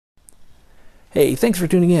Hey, thanks for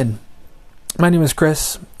tuning in. My name is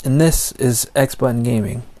Chris, and this is X Button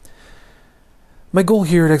Gaming. My goal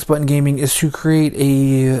here at X Button Gaming is to create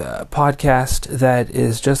a podcast that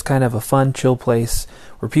is just kind of a fun, chill place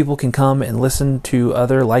where people can come and listen to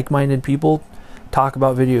other like-minded people talk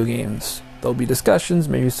about video games. There'll be discussions,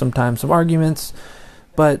 maybe sometimes some arguments,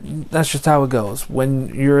 but that's just how it goes.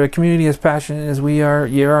 When you're a community as passionate as we are,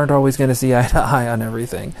 you aren't always going to see eye to eye on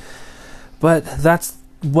everything. But that's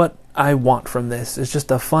what I want from this. It's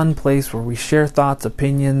just a fun place where we share thoughts,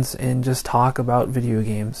 opinions, and just talk about video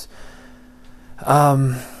games.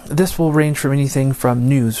 This will range from anything from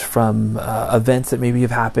news, from events that maybe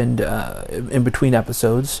have happened in between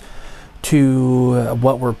episodes, to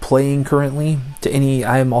what we're playing currently, to any.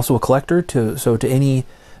 I am also a collector, so to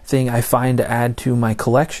anything I find to add to my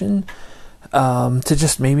collection, to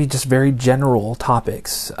just very general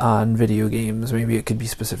topics on video games. Maybe it could be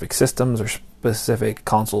specific systems or specific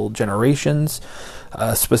console generations,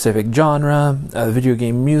 specific genre, video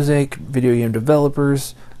game music, video game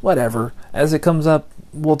developers, whatever. As it comes up,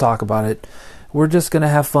 we'll talk about it. We're just going to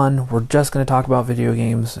have fun. We're just going to talk about video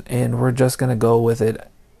games, and we're just going to go with it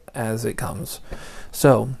as it comes.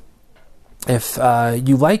 So, if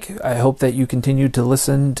you like, I hope that you continue to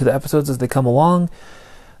listen to the episodes as they come along.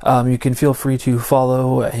 You can feel free to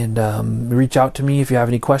follow and reach out to me if you have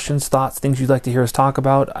any questions, thoughts, things you'd like to hear us talk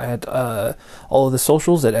about at all of the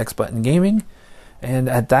socials at X Button Gaming. And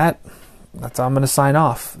at that's how I'm going to sign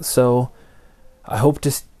off. So I hope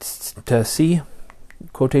to see,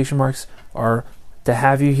 quotation marks, or to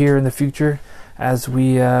have you here in the future as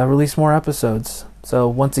we release more episodes. So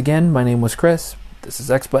once again, my name was Chris. This is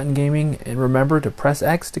X Button Gaming, and remember to press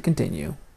X to continue.